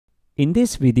In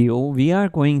this video, we are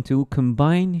going to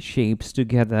combine shapes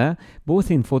together,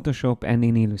 both in Photoshop and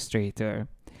in Illustrator.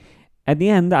 At the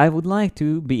end, I would like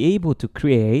to be able to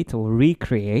create or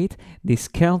recreate this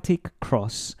Celtic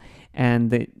cross.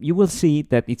 And you will see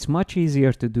that it's much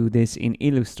easier to do this in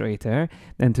Illustrator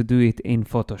than to do it in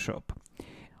Photoshop.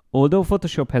 Although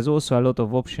Photoshop has also a lot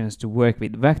of options to work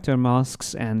with vector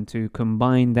masks and to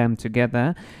combine them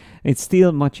together, it's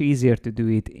still much easier to do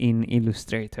it in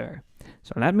Illustrator.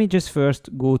 So let me just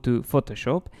first go to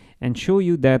Photoshop and show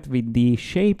you that with the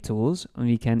shape tools,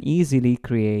 we can easily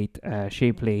create a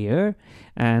shape layer.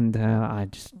 And I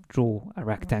just draw a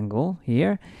rectangle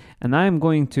here. And I'm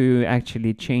going to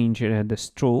actually change the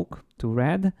stroke to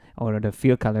red, or the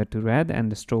fill color to red,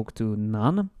 and the stroke to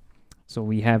none. So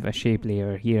we have a shape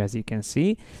layer here, as you can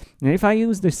see. Now if I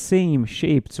use the same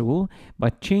shape tool,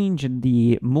 but change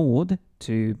the mode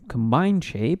to combine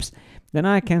shapes, then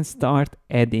I can start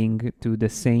adding to the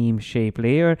same shape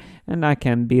layer, and I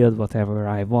can build whatever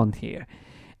I want here.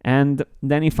 And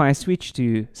then if I switch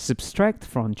to subtract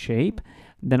from shape,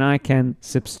 then I can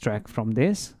subtract from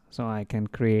this. So I can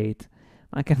create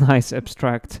like a nice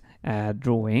abstract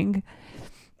drawing.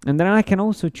 And then I can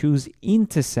also choose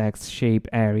intersect shape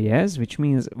areas, which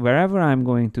means wherever I'm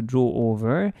going to draw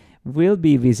over will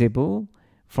be visible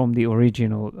from the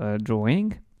original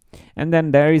drawing. And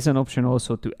then there is an option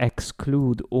also to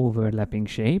exclude overlapping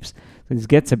shapes. So this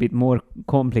gets a bit more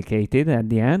complicated at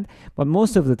the end, but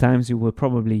most of the times you will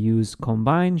probably use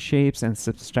combine shapes and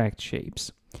subtract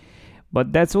shapes.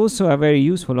 But that's also a very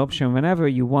useful option whenever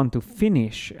you want to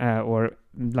finish or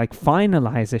like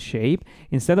finalize a shape.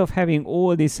 Instead of having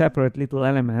all these separate little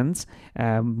elements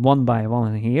one by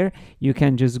one here, you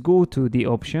can just go to the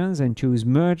options and choose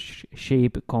merge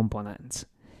shape components.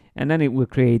 And then it will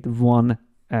create one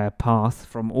path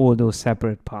from all those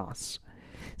separate paths.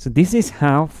 So this is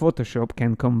how Photoshop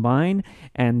can combine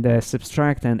and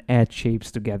subtract and add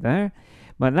shapes together.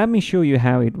 But let me show you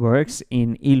how it works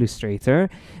in Illustrator,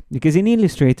 because in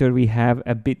Illustrator we have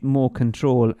a bit more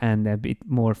control and a bit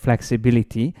more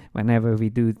flexibility whenever we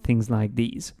do things like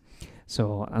these.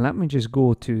 So let me just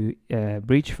go to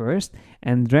Bridge first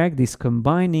and drag this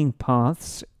combining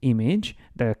paths image,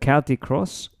 the Celtic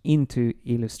cross, into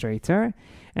Illustrator.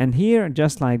 And here,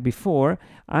 just like before,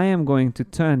 I am going to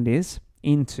turn this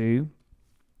into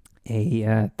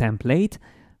a template.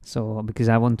 So because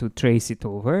I want to trace it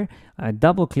over, I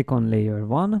double click on layer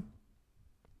 1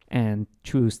 and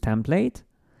choose template.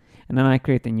 And then I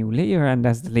create a new layer, and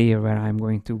that's the layer where I'm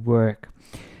going to work.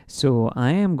 So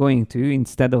I am going to,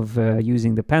 instead of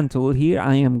using the pen tool here,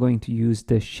 I am going to use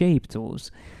the shape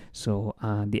tools. So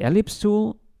the ellipse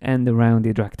tool and the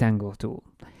rounded rectangle tool.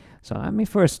 So let me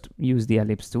first use the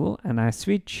ellipse tool, and I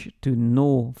switch to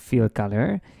no fill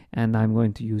color, and I'm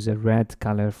going to use a red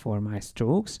color for my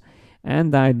strokes.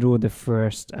 And I draw the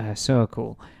first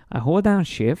circle. I hold down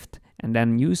Shift and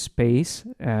then use space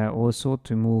also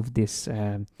to move this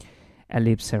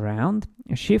ellipse around.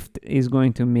 Shift is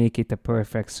going to make it a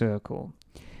perfect circle.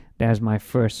 There's my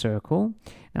first circle.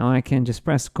 Now I can just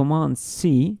press Command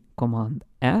C, Command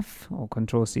F, or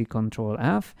Control C, Control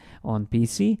F on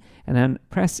PC, and then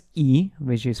press E,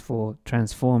 which is for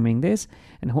transforming this,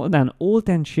 and hold down Alt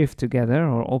and Shift together,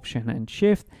 or Option and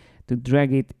Shift, to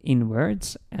drag it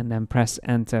inwards, and then press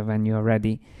Enter when you're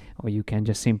ready. Or you can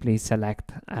just simply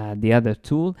select the other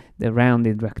tool, the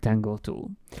rounded rectangle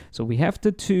tool. So we have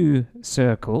the two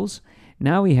circles.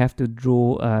 Now we have to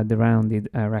draw the rounded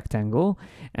rectangle,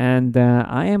 and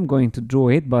I am going to draw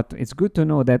it, but it's good to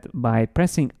know that by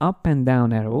pressing up and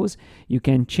down arrows, you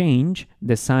can change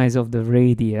the size of the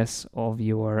radius of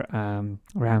your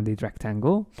rounded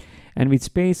rectangle. And with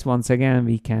space, once again,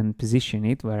 we can position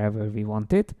it wherever we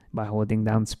want it. By holding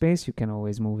down space, you can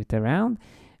always move it around.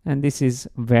 And this is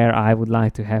where I would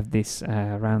like to have this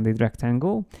rounded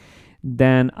rectangle.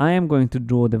 Then I am going to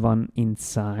draw the one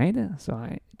inside. So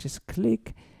I just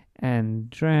click and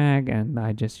drag, and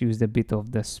I just use a bit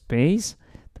of the space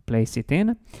to place it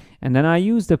in. And then I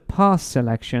use the path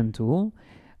selection tool,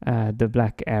 the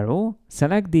black arrow,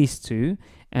 select these two,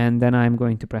 and then I'm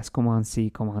going to press Command C,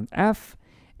 Command F,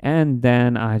 and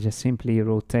then I just simply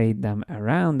rotate them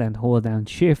around and hold down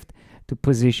Shift to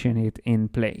position it in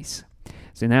place.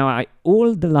 So now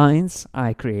all the lines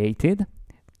I created,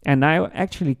 and I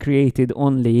actually created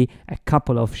only a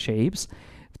couple of shapes,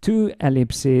 2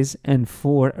 ellipses and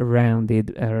 4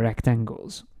 rounded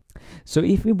rectangles. So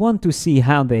if we want to see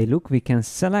how they look, we can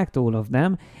select all of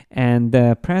them and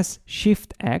press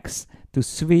Shift X to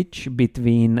switch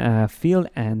between fill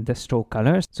and the stroke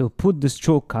colors. So put the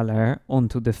stroke color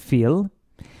onto the fill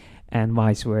and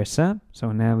vice versa.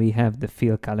 So now we have the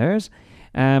fill colors.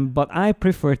 but I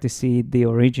prefer to see it the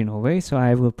original way, so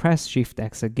I will press Shift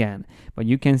X again. But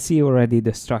you can see already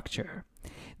the structure.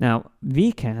 Now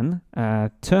we can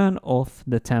turn off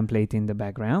the template in the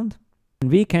background.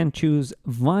 We can choose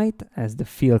white as the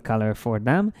fill color for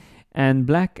them and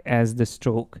black as the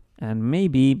stroke. And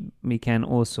maybe we can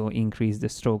also increase the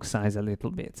stroke size a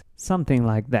little bit, something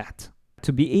like that.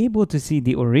 To be able to see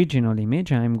the original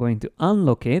image, I'm going to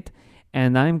unlock it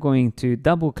and I'm going to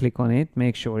double click on it,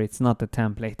 make sure it's not a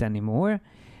template anymore.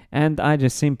 And I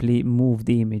just simply move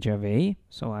the image away.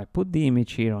 So I put the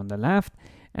image here on the left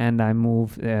and I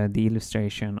move the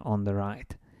illustration on the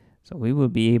right. So we will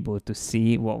be able to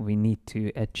see what we need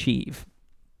to achieve.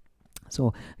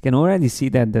 So I can already see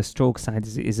that the stroke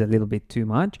size is a little bit too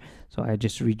much. So I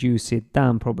just reduce it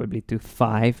down probably to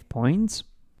 5 points.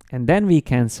 And then we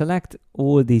can select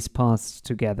all these parts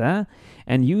together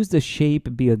and use the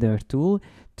shape builder tool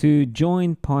to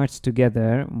join parts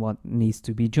together what needs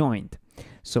to be joined.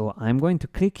 So I'm going to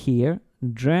click here,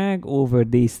 drag over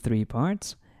these 3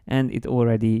 parts, and it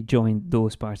already joined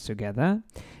those parts together.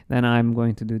 Then I'm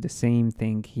going to do the same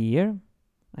thing here.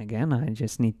 Again, I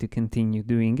just need to continue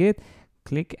doing it.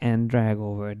 Click and drag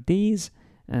over these,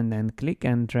 and then click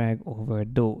and drag over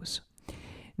those.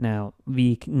 Now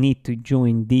we need to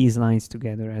join these lines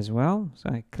together as well. So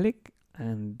I click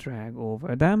and drag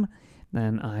over them.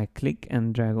 Then I click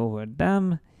and drag over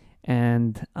them.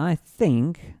 And I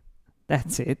think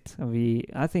that's it.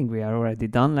 I think we are already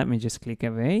done. Let me just click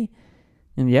away.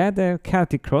 And yeah, the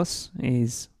Celtic cross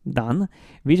is done.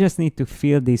 We just need to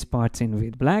fill these parts in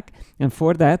with black. And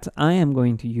for that, I am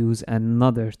going to use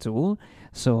another tool.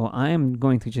 So I am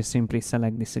going to just simply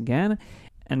select this again.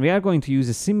 And we are going to use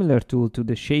a similar tool to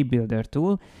the shape builder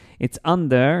tool. It's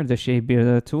under the shape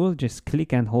builder tool. Just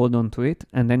click and hold on to it.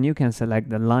 And then you can select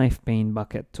the live paint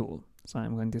bucket tool. So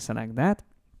I'm going to select that.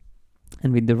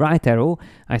 And with the right arrow,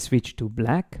 I switch to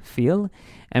black fill.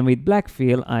 And with black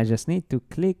fill, I just need to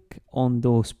click on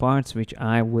those parts which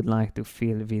I would like to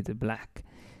fill with black.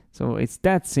 So it's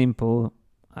that simple.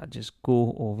 I'll just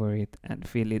go over it and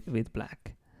fill it with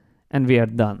black. And we are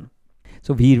done.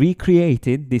 So we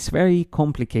recreated this very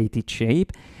complicated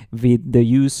shape with the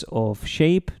use of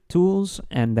shape tools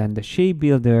and then the shape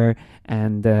builder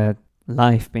and the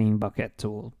live paint bucket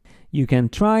tool. You can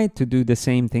try to do the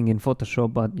same thing in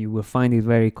Photoshop, but you will find it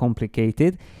very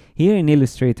complicated. Here in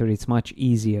Illustrator, it's much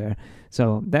easier.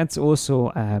 So that's also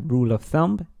a rule of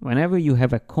thumb. Whenever you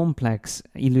have a complex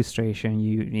illustration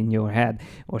in your head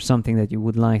or something that you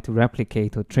would like to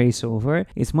replicate or trace over,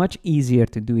 it's much easier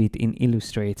to do it in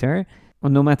Illustrator.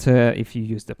 No matter if you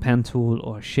use the pen tool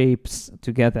or shapes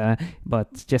together,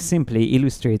 but just simply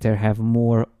Illustrator have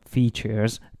more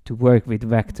features to work with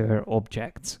vector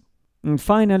objects. And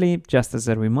finally, just as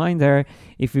a reminder,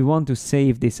 if we want to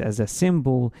save this as a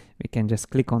symbol, we can just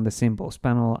click on the symbols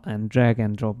panel and drag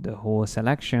and drop the whole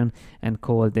selection and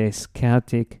call this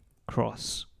Celtic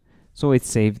cross. So it's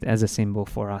saved as a symbol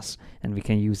for us and we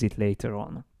can use it later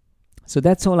on. So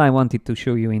that's all I wanted to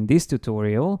show you in this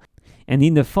tutorial. And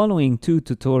in the following 2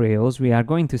 tutorials, we are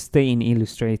going to stay in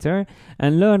Illustrator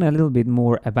and learn a little bit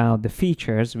more about the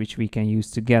features which we can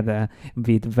use together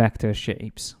with vector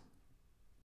shapes.